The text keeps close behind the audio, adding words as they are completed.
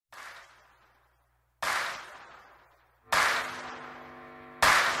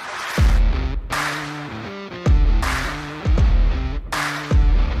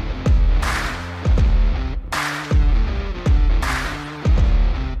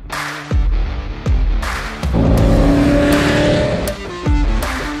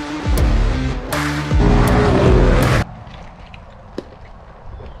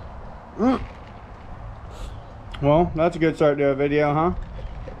Well, that's a good start to a video, huh?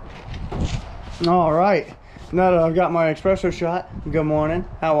 All right, now that I've got my espresso shot, good morning,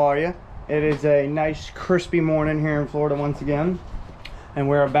 how are you? It is a nice crispy morning here in Florida once again, and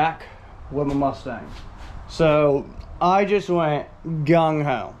we're back with my Mustang. So I just went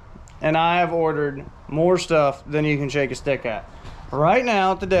gung-ho, and I have ordered more stuff than you can shake a stick at. Right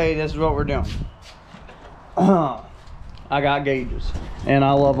now, today, this is what we're doing. I got gauges, and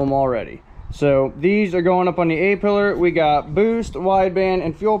I love them already. So these are going up on the A-pillar. We got boost, wideband,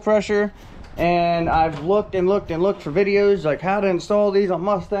 and fuel pressure. And I've looked and looked and looked for videos like how to install these on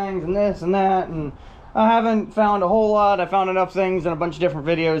Mustangs and this and that, and I haven't found a whole lot. I found enough things in a bunch of different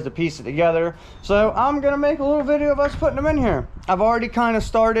videos to piece it together. So I'm gonna make a little video of us putting them in here. I've already kind of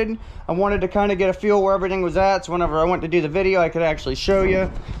started. I wanted to kind of get a feel where everything was at, so whenever I went to do the video I could actually show you.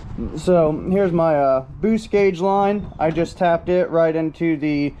 So here's my boost gauge line. I just tapped it right into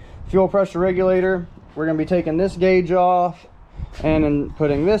the fuel pressure regulator. We're gonna be taking this gauge off and then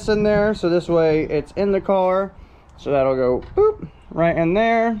putting this in there, so this way it's in the car. So that'll go boop right in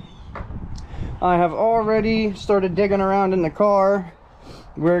there. I have already started digging around in the car.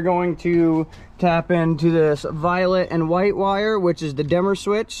 We're going to tap into this violet and white wire, which is the dimmer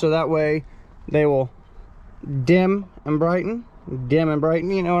switch, so that way they will dim and brighten,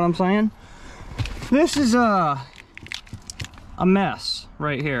 you know what I'm saying? This is a mess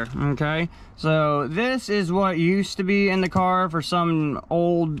right here, okay? So this is what used to be in the car for some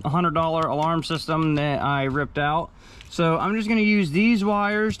old $100 alarm system that I ripped out. So I'm just gonna use these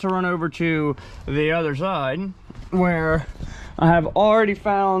wires to run over to the other side where I have already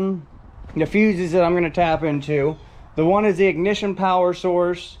found the fuses that I'm gonna tap into. The one is the ignition power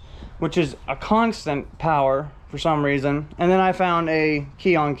source, which is a constant power for some reason. And then I found a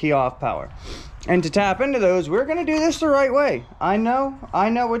key on, key off power. And to tap into those, we're gonna do this the right way. I know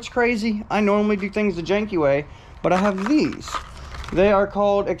it's crazy. I normally do things the janky way, but I have these. They are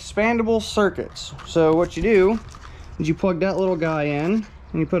called expandable circuits. So what you do is you plug that little guy in,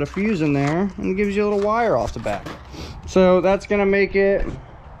 and you put a fuse in there, and it gives you a little wire off the back. So that's gonna make it,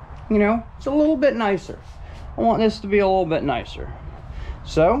 you know, it's a little bit nicer. I want this to be a little bit nicer.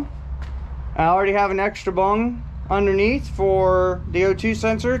 So I already have an extra bung underneath for the O2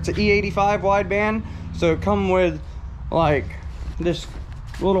 sensor. It's an E85 wideband, so it come with like this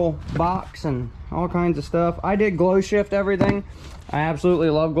little box and all kinds of stuff. I did glow shift everything. I absolutely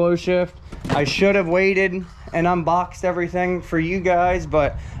love glow shift. I should have waited and unboxed everything for you guys,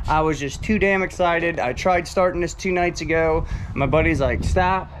 but I was just too damn excited. I tried starting this 2 nights ago. My buddy's like,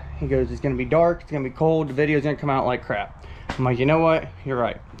 stop. He goes, it's gonna be dark, it's gonna be cold, the video's gonna come out like crap. I'm like, you know what, you're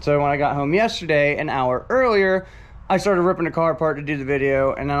right. So when I got home yesterday, an hour earlier, I started ripping the car apart to do the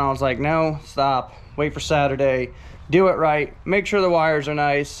video, and then I was like, no, stop, wait for Saturday, do it right, make sure the wires are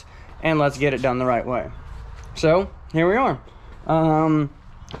nice, and let's get it done the right way. So here we are.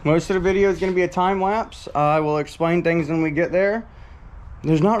 Most of the video is going to be a time lapse. I will explain things when we get there.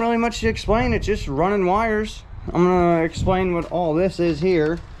 There's not really much to explain, it's just running wires. I'm going to explain what all this is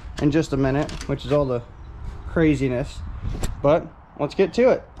here in just a minute, which is all the craziness, but let's get to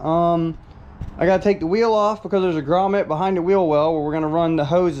it. I gotta take the wheel off because there's a grommet behind the wheel well where we're gonna run the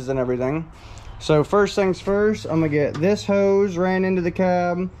hoses and everything. So first things first, I'm gonna get this hose ran into the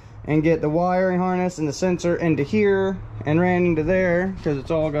cab and get the wiring harness and the sensor into here and ran into there, because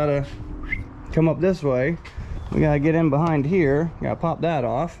it's all gotta come up this way. We gotta get in behind here, gotta pop that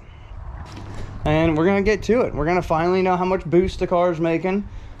off, and we're gonna get to it. We're gonna finally know how much boost the car's making,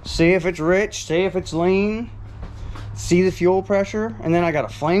 see if it's rich, see if it's lean, see the fuel pressure. And then I got a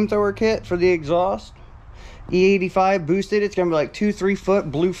flamethrower kit for the exhaust, E85 boosted. It's gonna be like 2-3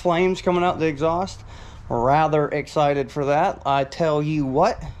 foot blue flames coming out the exhaust. Rather excited for that, I tell you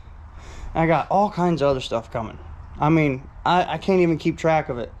what. I got all kinds of other stuff coming. I mean, I can't even keep track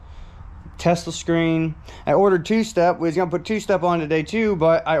of it. Tesla screen. I ordered 2-step. We was gonna put 2-step on today too,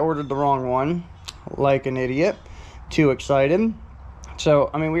 but I ordered the wrong one like an idiot. Too excited.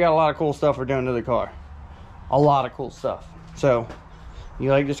 So I mean, we got a lot of cool stuff we're doing to the car. A lot of cool stuff. So you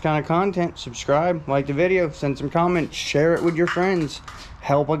like this kind of content, subscribe, like the video, send some comments, share it with your friends,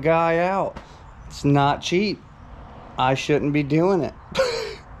 help a guy out. It's not cheap. I shouldn't be doing it.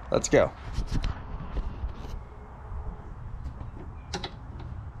 Let's go.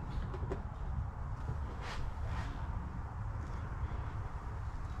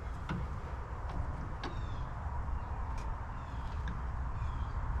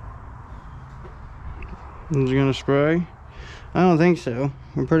 Is it gonna spray? I don't think so.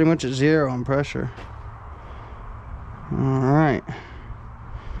 We're pretty much at 0 on pressure. Alright.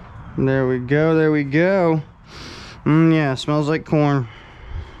 There we go, there we go. Yeah, smells like corn.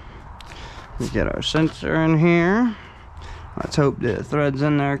 Let's get our sensor in here. Let's hope the thread's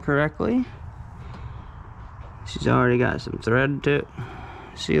in there correctly. She's already got some thread to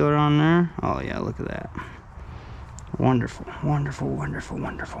sealer on there. Oh yeah, look at that. Wonderful, wonderful, wonderful,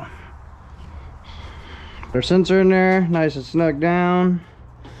 wonderful. Our sensor in there, nice and snug down.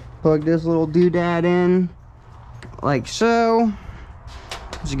 Plug this little doodad in, like so.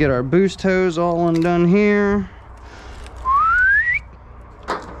 Let's get our boost hose all undone here.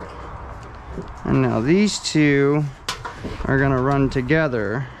 And now these two are gonna run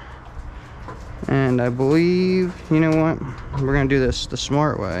together. And I believe, you know what? We're gonna do this the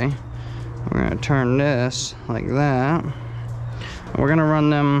smart way. We're gonna turn this like that. We're gonna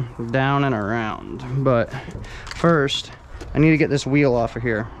run them down and around. But first, I need to get this wheel off of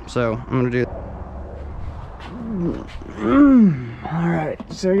here. So I'm gonna do. All right,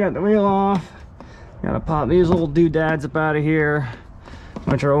 so we got the wheel off. Gotta pop these little doodads up out of here,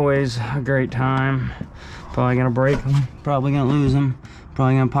 which are always a great time. Probably gonna break them, probably gonna lose them,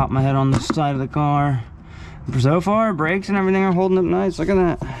 probably gonna pop my head on the side of the car. So far, brakes and everything are holding up nice. Look at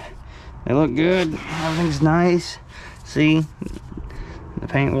that. They look good. Everything's nice. See, the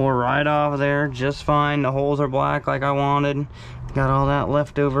paint wore right off of there just fine. The holes are black like I wanted. Got all that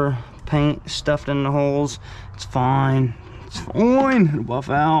leftover paint stuffed in the holes. It's fine. It's fine. It'll buff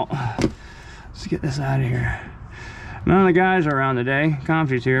out. Let's get this out of here. None of the guys are around today.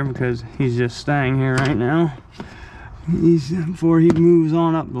 Comfy's here because he's just staying here right now. Before he moves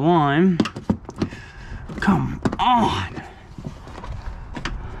on up the line. Come on.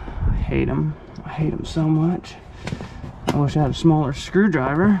 I hate him. I hate him so much. I wish I had a smaller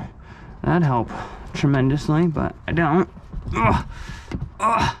screwdriver. That'd help tremendously, but I don't. Ugh.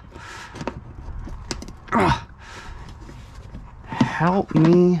 Ugh. Ugh. Help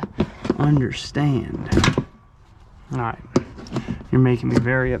me understand. Alright. You're making me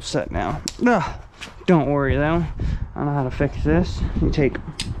very upset now. Ugh. Don't worry though. I know how to fix this. You take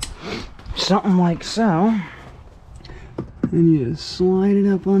something like so, and you just slide it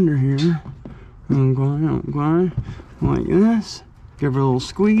up under here. Okay, like this. Give her a little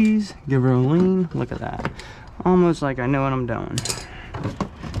squeeze, give her a lean. Look at that. Almost like I know what I'm doing.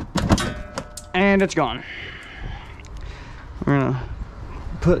 And it's gone. We're gonna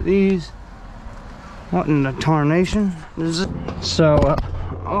put these. What in the tarnation is it? So,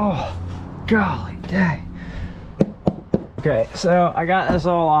 oh, golly dang. Okay, so I got this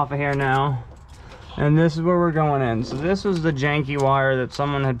all off of here now. And this is where we're going in. So this was the janky wire that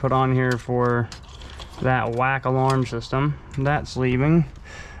someone had put on here for that whack alarm system. That's leaving.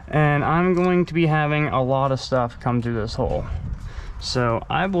 And I'm going to be having a lot of stuff come through this hole. So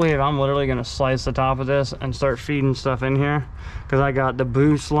I believe I'm literally gonna slice the top of this and start feeding stuff in here. Cause I got the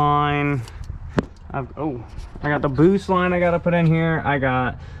boost line. I got the boost line I gotta put in here. I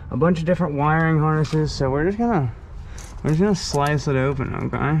got a bunch of different wiring harnesses. So we're just gonna slice it open,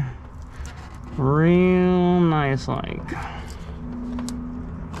 okay? Real nice like.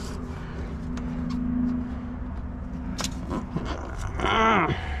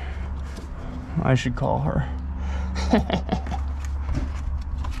 I should call her.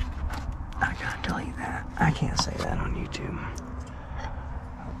 I gotta delete that. I can't say that on YouTube.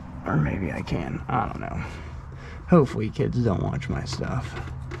 Or maybe I can. I don't know. Hopefully kids don't watch my stuff.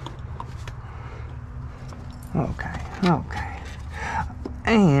 Okay, okay.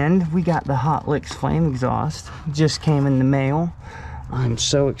 And we got the Hot Licks flame exhaust. Just came in the mail. I'm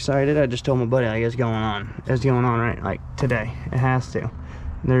so excited. I just told my buddy, like, it's going on. It's going on right, like, today. It has to.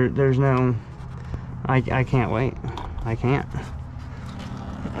 There's no... I can't wait. I can't.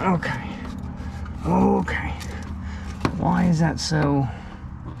 Okay. Okay. Why is that so...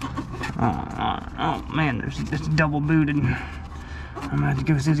 Oh man, it's double booted. I'm gonna have to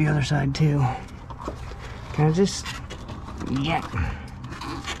go through the other side too. Can I just... Yeah.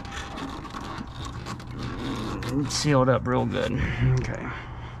 It's sealed up real good. Okay.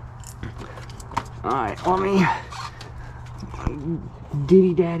 Alright, let me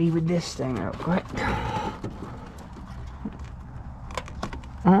diddy daddy with this thing real quick.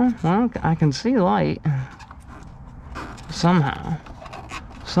 Oh, well, I can see light. Somehow.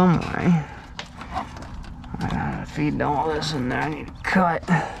 Some way. I gotta feed all this in there. I need to cut.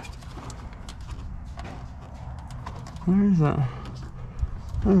 There's a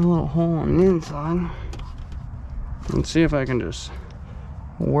little hole on the inside. Let's see if I can just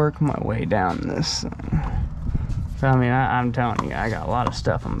work my way down this thing. So, I mean, I'm telling you, I got a lot of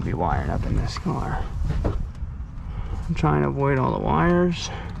stuff I'm gonna be wiring up in this car. I'm trying to avoid all the wires.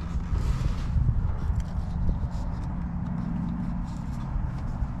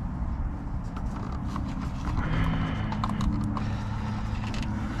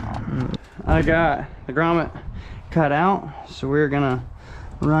 I got the grommet cut out, so we're gonna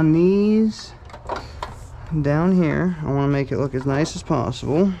run these down here. I want to make it look as nice as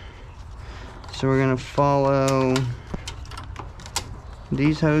possible, so we're gonna follow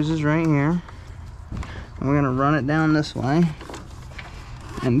these hoses right here, and we're gonna run it down this way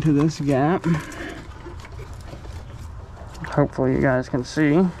into this gap. Hopefully you guys can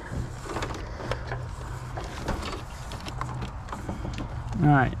see.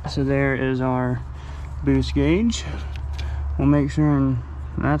 Alright, so there is our boost gauge. We'll make sure, and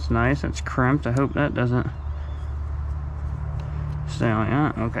that's nice, that's crimped. I hope that doesn't stay like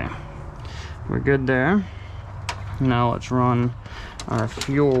that. Okay, we're good there. Now let's run our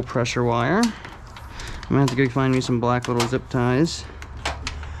fuel pressure wire. I'm gonna have to go find me some black little zip ties.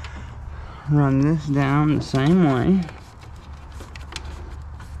 Run this down the same way.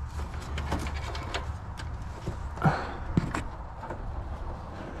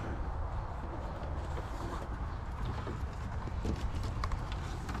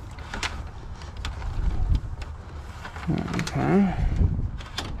 Okay.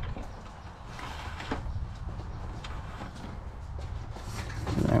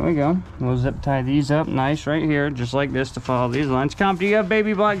 There we go. We'll zip tie these up nice right here, just like this, to follow these lines. Comp, do you have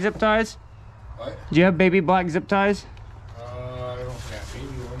baby black zip ties? What? Do you have baby black zip ties? I don't have baby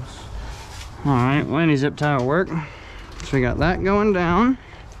ones. Alright, well, any zip tie will work. So we got that going down.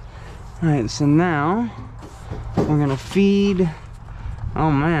 Alright, so now we're gonna feed.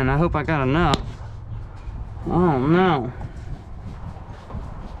 Oh man, I hope I got enough. Oh no.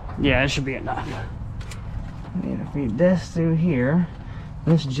 Yeah, it should be enough. I need to feed this through here.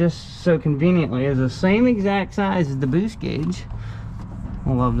 This just so conveniently is the same exact size as the boost gauge.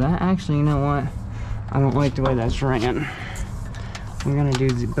 I love that. Actually, you know what? I don't like the way that's ran. We're gonna do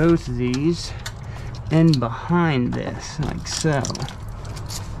both of these in behind this, like so.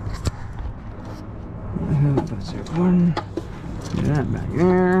 Do that back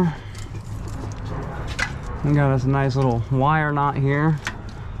there. We got us a nice little wire knot here.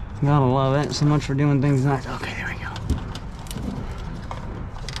 Gotta love it. So much for doing things nice. Okay, there we go.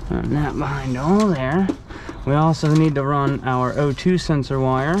 Run that behind all there. We also need to run our O2 sensor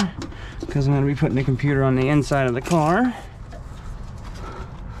wire, because I'm going to be putting the computer on the inside of the car.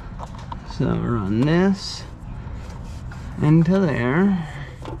 So run this into there,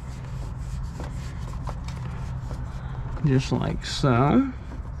 just like so.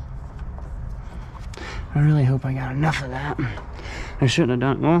 I really hope I got enough of that. I shouldn't have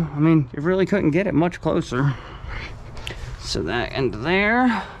done, well, I mean, you really couldn't get it much closer. So that into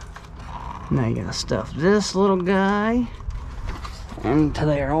there. Now you gotta stuff this little guy into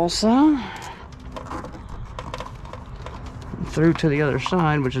there also. Through to the other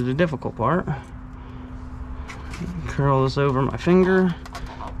side, which is the difficult part. Curl this over my finger.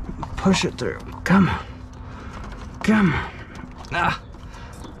 Push it through. Come on. Come on. Ah.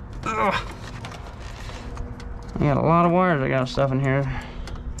 Ugh. I got a lot of wires I got stuff in here.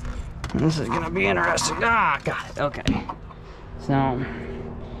 This is gonna be interesting. Ah, got it. Okay. So,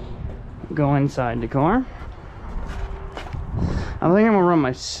 go inside the car. I think I'm gonna run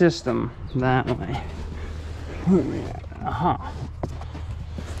my system that way.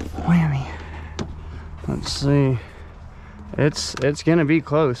 Whammy. Let's see. It's gonna be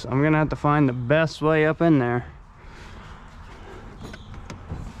close. I'm gonna have to find the best way up in there.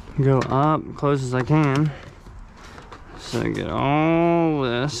 Go up close as I can. So get all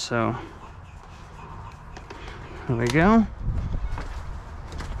this, so there we go.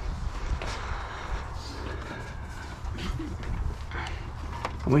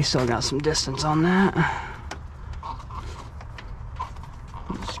 We still got some distance on that.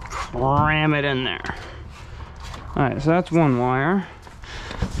 Just cram it in there. Alright, so that's one wire.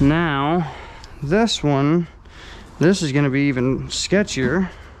 Now, this one, this is going to be even sketchier.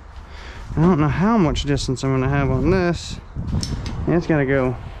 I don't know how much distance I'm going to have on this. It's going to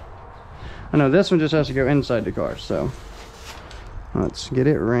go, I know this one just has to go inside the car, so let's get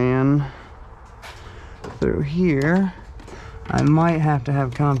it ran through here. I might have to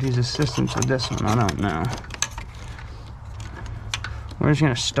have Comty's assistance with this one, I don't know. We're just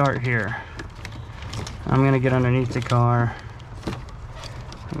going to start here. I'm going to get underneath the car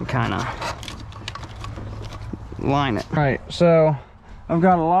and kind of line it. All right, so I've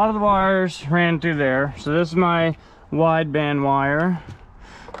got a lot of the wires ran through there. So this is my wideband wire.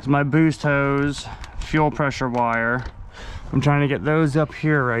 This is my boost hose, fuel pressure wire. I'm trying to get those up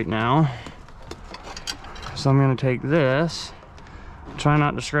here right now. So I'm gonna take this. Try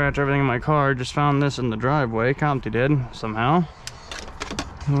not to scratch everything in my car. Just found this in the driveway. Compty did, somehow.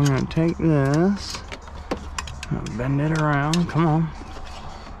 And we're gonna take this, bend it around, come on.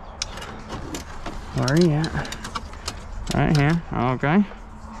 Where are you at? Right here. Okay.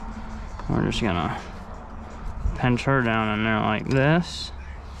 We're just gonna pinch her down in there like this.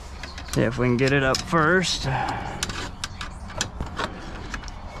 See if we can get it up first.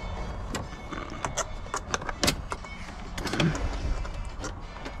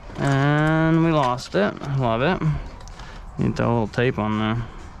 And we lost it. Love it. Need the little tape on there.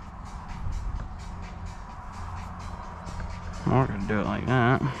 We're gonna do it like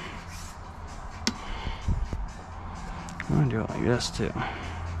that. I'm gonna do it like this too.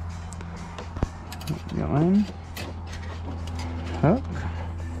 Go in. Hook.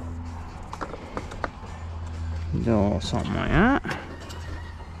 Do a little something like that.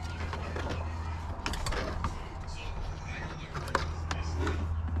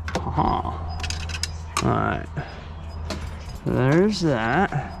 Alright. There's that.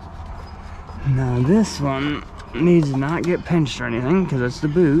 Now this one needs to not get pinched or anything because it's the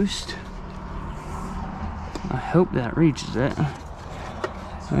boost. I hope that reaches it.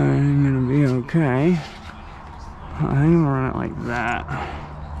 I'm gonna be okay. I think I'm gonna run it like that.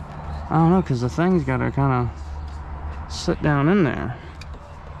 I don't know, because the thing's gotta kind of sit down in there.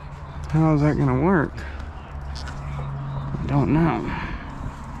 How is that gonna work? I don't know.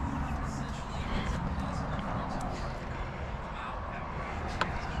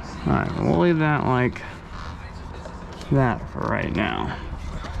 Alright, we'll leave that like that for right now.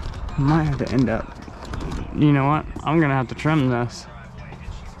 Might have to end up, you know what? I'm gonna have to trim this.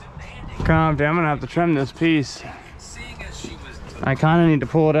 I'm gonna have to trim this piece. I kind of need to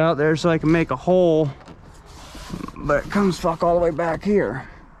pull it out there so I can make a hole, but it comes fuck all the way back here.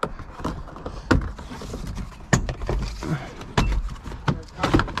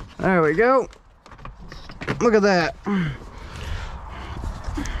 There we go. Look at that. I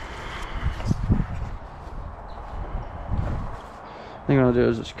think what I'll do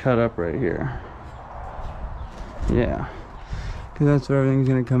is just cut up right here. Yeah, because that's where everything's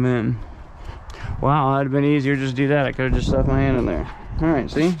gonna come in. Wow, that'd have been easier just do that. I could have just stuffed my hand in there. All right,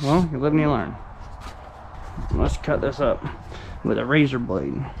 see? Well, you live and you learn. Let's cut this up with a razor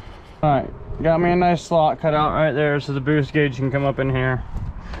blade. All right, got me a nice slot cut out right there so the boost gauge can come up in here.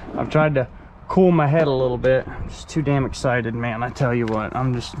 I've tried to cool my head a little bit. I'm just too damn excited, man. I tell you what,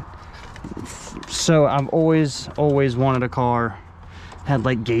 I'm just so, I've always wanted a car had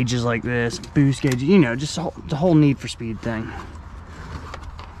like gauges like this, boost gauges, you know, just the whole Need for Speed thing.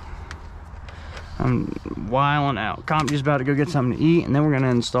 I'm wiling out. Compty's about to go get something to eat, and then we're gonna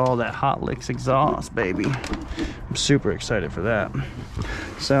install that Hot Licks exhaust, baby. I'm super excited for that.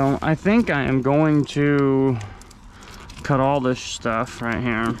 So I think I am going to cut all this stuff right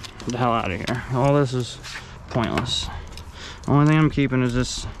here. Get the hell out of here. All this is pointless. Only thing I'm keeping is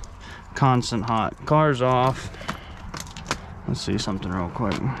this constant hot. Car's off. Let's see something real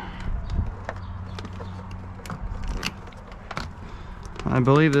quick. I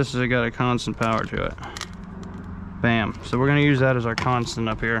believe this has got a constant power to it. Bam. So we're gonna use that as our constant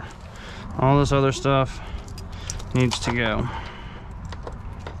up here. All this other stuff needs to go.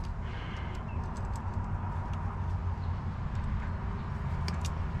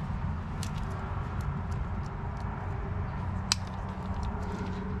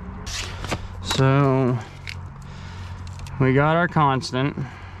 So we got our constant.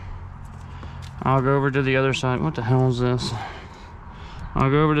 I'll go over to the other side. What the hell is this? I'll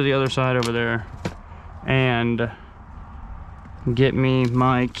go over to the other side over there and get me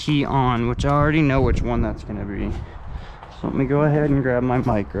my key on, which I already know which one that's gonna be. So let me go ahead and grab my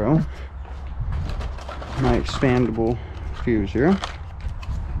micro, my expandable fuse here.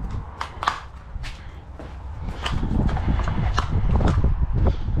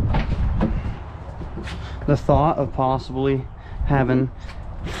 The thought of possibly having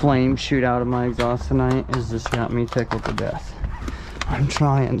flames shoot out of my exhaust tonight has just got me tickled to death. I'm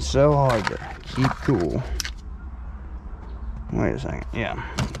trying so hard to keep cool. Wait a second. Yeah.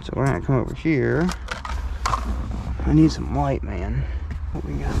 So we're gonna come over here. I need some light, man. What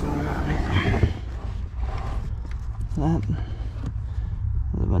we got going on here? That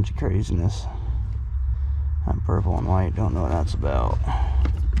is a bunch of craziness. That purple and white, don't know what that's about.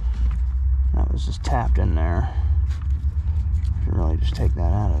 That was just tapped in there. I should really just take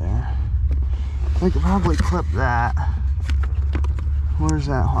that out of there. We could probably clip that. Where's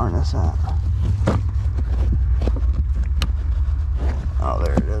that harness at? Oh,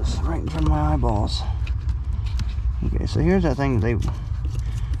 there it is, right in front of my eyeballs. Okay, so here's that thing they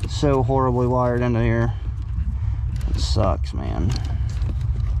so horribly wired into here. It sucks, man.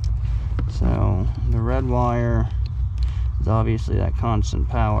 So the red wire is obviously that constant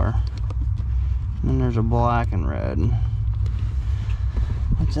power. And then there's a black and red.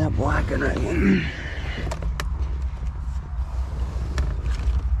 What's that black and red one?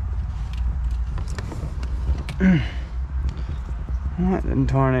 What in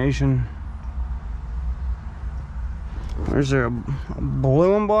tarnation? Or is there a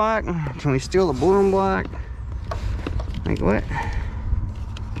blue and black? Can we steal the blue and black? Like what? How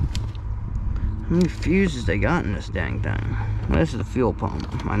many fuses they got in this dang thing? Well, this is the fuel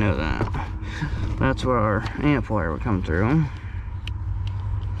pump. I know that. That's where our amplifier would come through.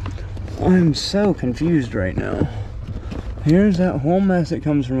 I'm so confused right now. Here's that whole mess that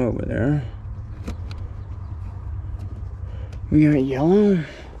comes from over there. We got yellow.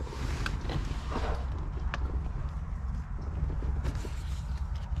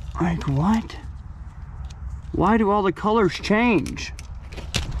 Like what? Why do all the colors change?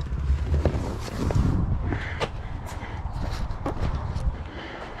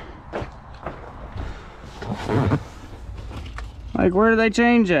 Like where do they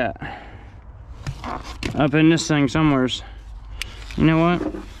change at? Up in this thing somewheres. You know what?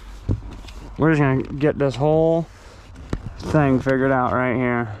 We're just gonna get this whole thing figured out right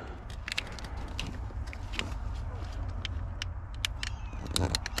here.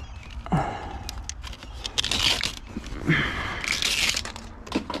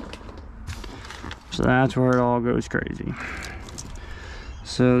 So that's where it all goes crazy.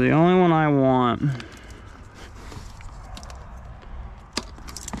 So the only one I want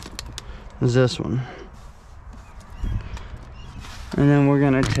is this one. And then we're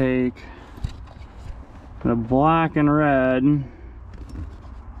gonna take the black and red.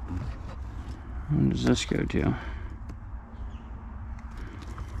 Where does this go to?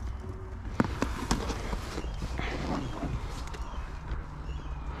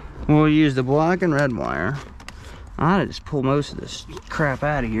 We'll use the black and red wire. I ought to just pull most of this crap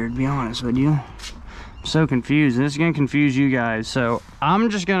out of here, to be honest with you. I'm so confused, and this is gonna confuse you guys. So I'm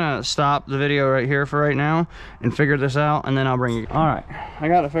just gonna stop the video right here for right now and figure this out, and then I'll bring you. All right, I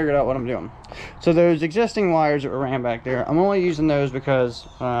got to figure out what I'm doing. So those existing wires that were ran back there, I'm only using those because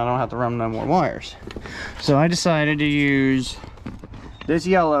I don't have to run no more wires. So I decided to use this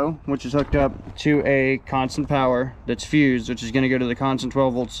yellow, which is hooked up to a constant power that's fused, which is going to go to the constant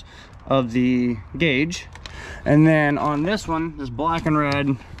 12 volts of the gauge. And then on this one, this black and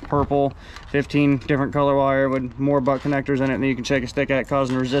red, purple, 15 different color wire with more butt connectors in it than you can shake a stick at,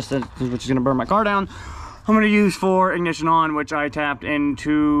 causing resistance, which is going to burn my car down. I'm going to use for ignition on, which I tapped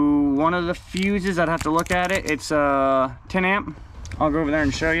into one of the fuses. I'd have to look at it. It's 10 amp. I'll go over there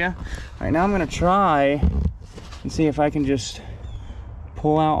and show you. All right, now I'm going to try and see if I can just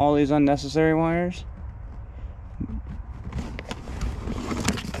pull out all these unnecessary wires,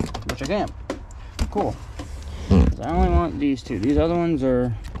 which I can. Cool. I only want these two. These other ones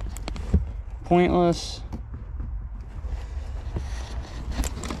are pointless.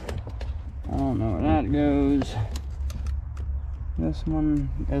 I don't know where that goes. This one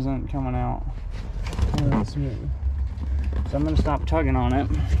isn't coming out. Let's move. So I'm going to stop tugging on it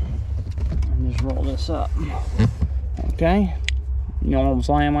and just roll this up. Okay. You know what I'm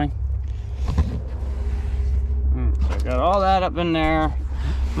saying, Mike? So I got all that up in there.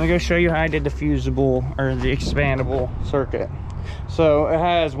 I'm gonna go show you how I did the fusible, or the expandable circuit. So it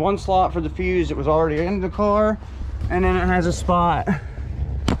has one slot for the fuse that was already in the car, and then it has a spot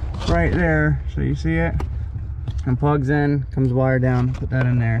right there. So you see it? And plugs in, comes wire down, put that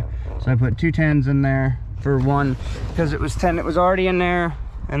in there. So I put two 10s in there for one, because it was 10 that was already in there,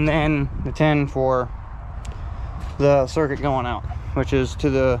 and then the 10 for the circuit going out, which is to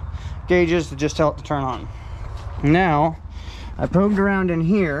the gauges to just tell it to turn on. Now, I poked around in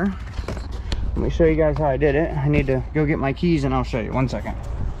here. Let me show you guys how I did it. I need to go get my keys and I'll show you. 1 second.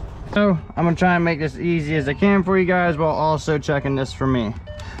 So, I'm gonna try and make this easy as I can for you guys while also checking this for me.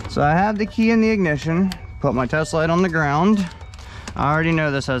 So I have the key in the ignition, put my test light on the ground. I already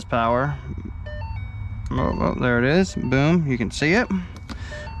know this has power. Oh, there it is. Boom, you can see it. All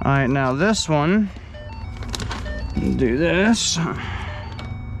right, now this one, do this.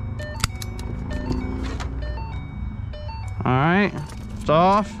 All right, it's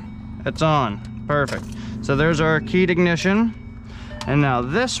off, it's on, perfect. So there's our keyed ignition. And now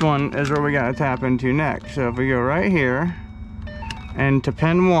this one is where we gotta tap into next. So if we go right here, and to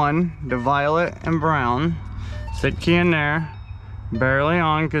pin 1, the violet and brown, stick key in there, barely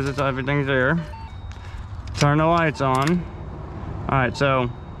on because it's everything's there. Turn the lights on. All right, so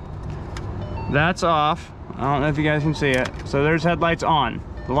that's off. I don't know if you guys can see it. So there's headlights on,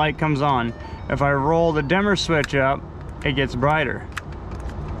 the light comes on. If I roll the dimmer switch up, it gets brighter.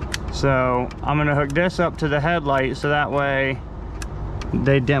 So I'm gonna hook this up to the headlight so that way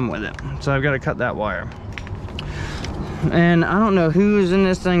they dim with it. So I've got to cut that wire. And I don't know who was in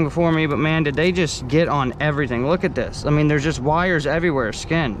this thing before me, but man, did they just get on everything. Look at this. I mean, there's just wires everywhere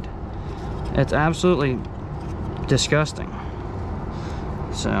skinned. It's absolutely disgusting.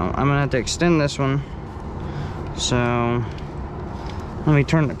 So I'm gonna have to extend this one. So let me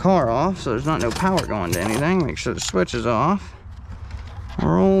turn the car off so there's not no power going to anything. Make sure the switch is off.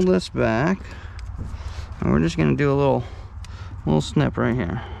 Roll this back. And we're just gonna do a little snip right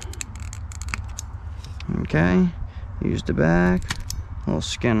here. Okay. Use the back, little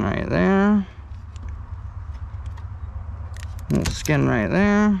skin right there, little skin right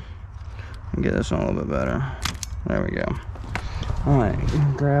there, and get this one a little bit better. There we go. All right,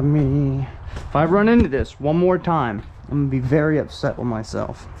 grab me. If I run into this one more time, I'm gonna be very upset with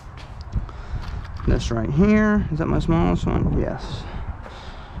myself. This right here, is that my smallest one? Yes.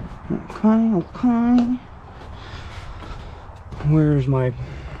 Okay. Where's my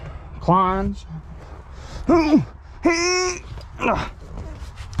climbs?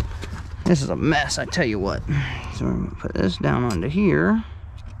 This is a mess, I tell you what. So we're gonna put this down onto here.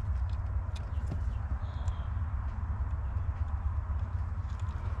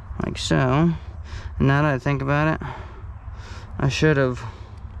 Like so. And now that I think about it, I should have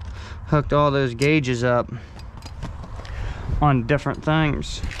hooked all those gauges up on different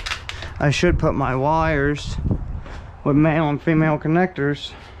things. I should put my wires with male and female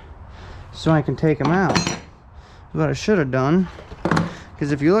connectors so I can take them out. What I should have done,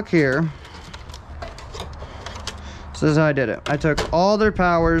 because if you look here, this is how I did it. I took all their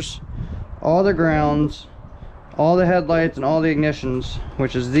powers, all the grounds, all the headlights, and all the ignitions,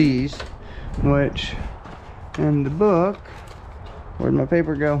 which is these, which in the book, where'd my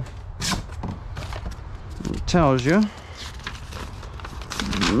paper go? It tells you.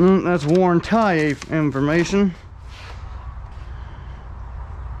 That's warranty information.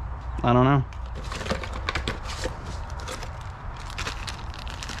 I don't know.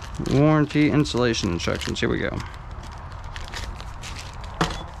 Warranty installation instructions. Here we go.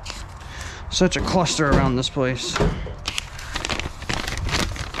 Such a cluster around this place.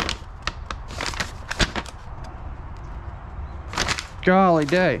 Golly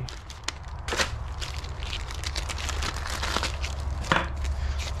day.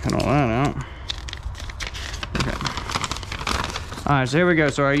 Cut all that out. Okay. Alright, so here we go.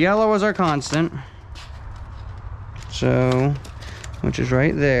 So our yellow is our constant. So, which is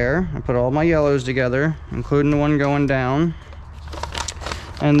right there. I put all my yellows together, including the one going down.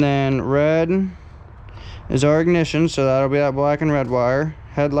 And then red is our ignition, so that'll be that black and red wire.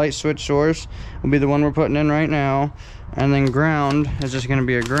 Headlight switch source will be the one we're putting in right now. And then ground is just gonna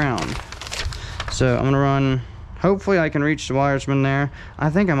be a ground. So I'm gonna run, hopefully I can reach the wires from there. I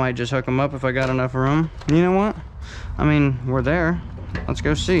think I might just hook them up if I got enough room. You know what? I mean, we're there. Let's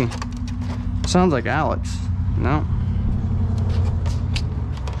go see. Sounds like Alex. No.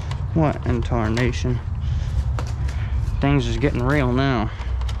 What in tarnation? Things is getting real now.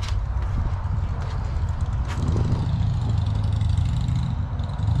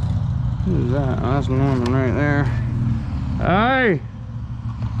 Who's that? Oh, that's Norman right there. Hey!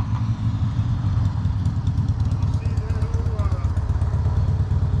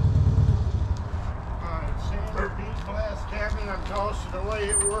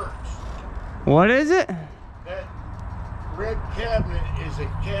 What is it? That red cabinet is a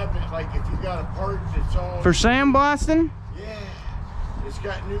cabinet, like if you got a part that's all... For sandblasting? Yeah. It's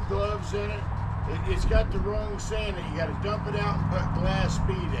got new gloves in it. It's got the wrong sand. You got to dump it out and put glass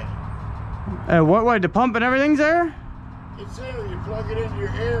bead in it. What way? The pump and everything's there? It's there. You plug it into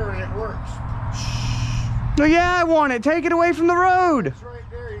your air and it works. Oh yeah, I want it. Take it away from the road. It's right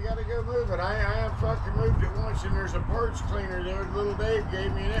there. You got to go move it. I have fucking moved it once, and there's a parts cleaner there. Little Dave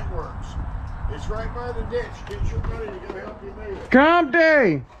gave me, and it works. It's right by the ditch. Get your buddy to go help you move it.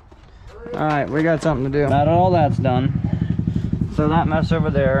 Compty! Alright, we got something to do. Now that all that's done, so that mess over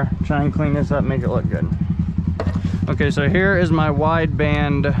there, try and clean this up, make it look good. Okay, so here is my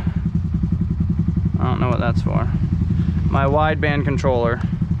wideband, I don't know what that's for. My wideband controller.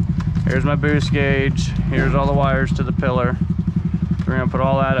 Here's my boost gauge. Here's all the wires to the pillar. So we're gonna put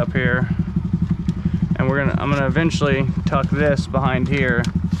all that up here. And I'm gonna eventually tuck this behind here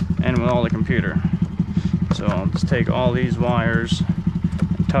and with all the computer. So I'll just take all these wires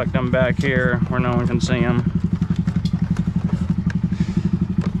and tuck them back here where no one can see them.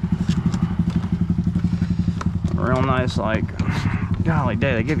 Real nice, like, golly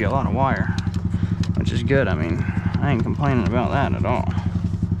day, they give you a lot of wire, which is good. I mean, I ain't complaining about that at all.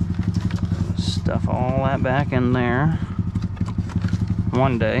 Stuff all that back in there.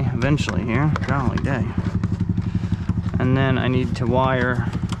 One day, eventually here, golly day. And then I need to wire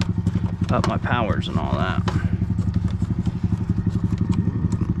up my powers and all that.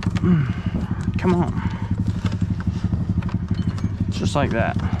 Come on. Just like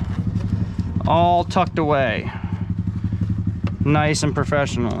that. All tucked away. Nice and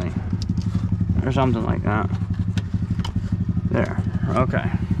professionally. Or something like that. There. Okay.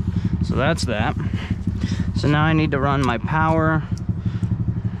 So that's that. So now I need to run my power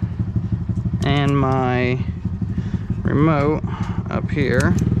and my remote up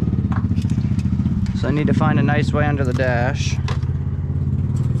here. So I need to find a nice way under the dash.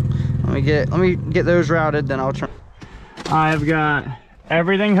 Let me get those routed, then I'll turn. I've got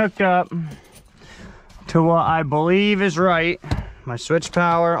everything hooked up to what I believe is right. My switch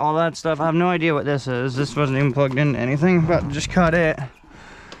power, all that stuff. I have no idea what this is. This wasn't even plugged into anything. I'm about to just cut it.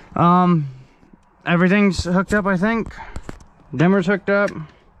 Everything's hooked up, I think. Dimmer's hooked up.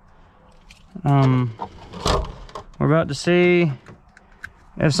 We're about to see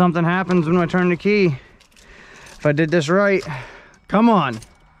if something happens when I turn the key. If I did this right. Come on.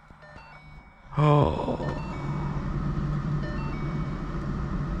 Oh.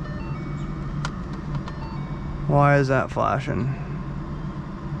 Why is that flashing?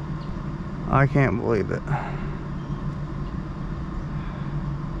 I can't believe it.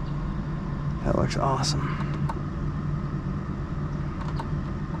 That looks awesome.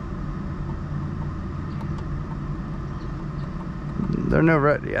 There are no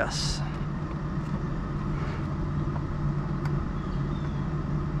red, yes.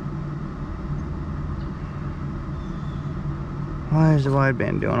 Why is the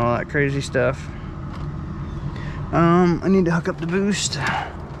wideband doing all that crazy stuff? I need to hook up the boost,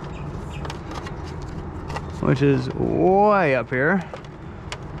 which is way up here.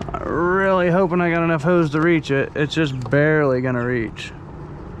 I'm really hoping I got enough hose to reach it. It's just barely gonna reach.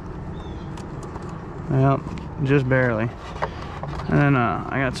 Yep, just barely. And then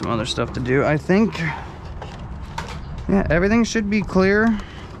I got some other stuff to do. I think, yeah, everything should be clear.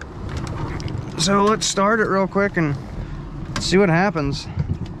 So let's start it real quick and see what happens.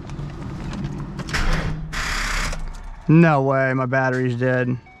 No way, my battery's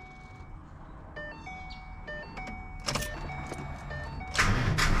dead.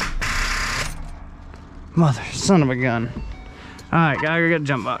 Mother, son of a gun. Alright, gotta go get a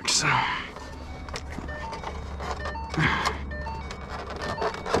jump box.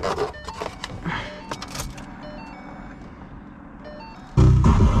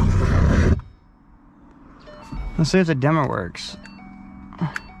 Let's see if the dimmer works.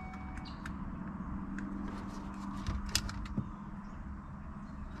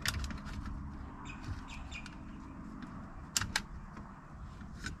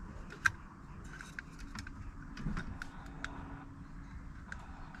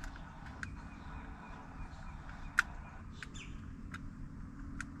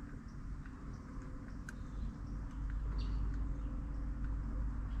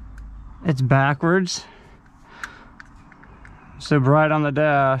 It's backwards. So bright on the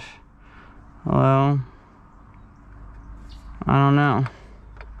dash. Well, I don't know.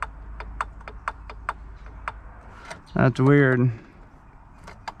 That's weird.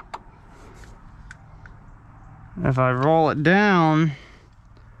 If I roll it down,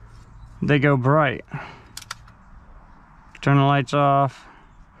 they go bright. Turn the lights off.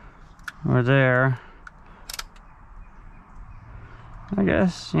 We're there. I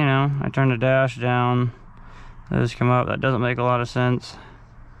guess, you know, I turn the dash down. Those come up. That doesn't make a lot of sense.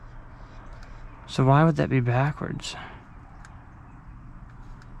 So why would that be backwards?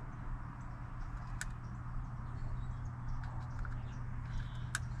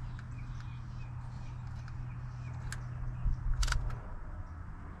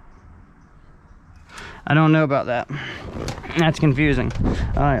 I don't know about that. That's confusing.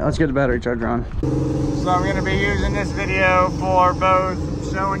 Alright, let's get the battery charger on. So I'm going to be using this video for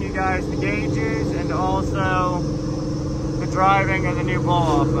both showing you guys the gauges and also the driving of the new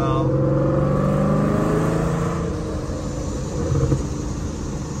blow-off valve.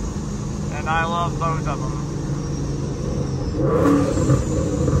 And I love both of them.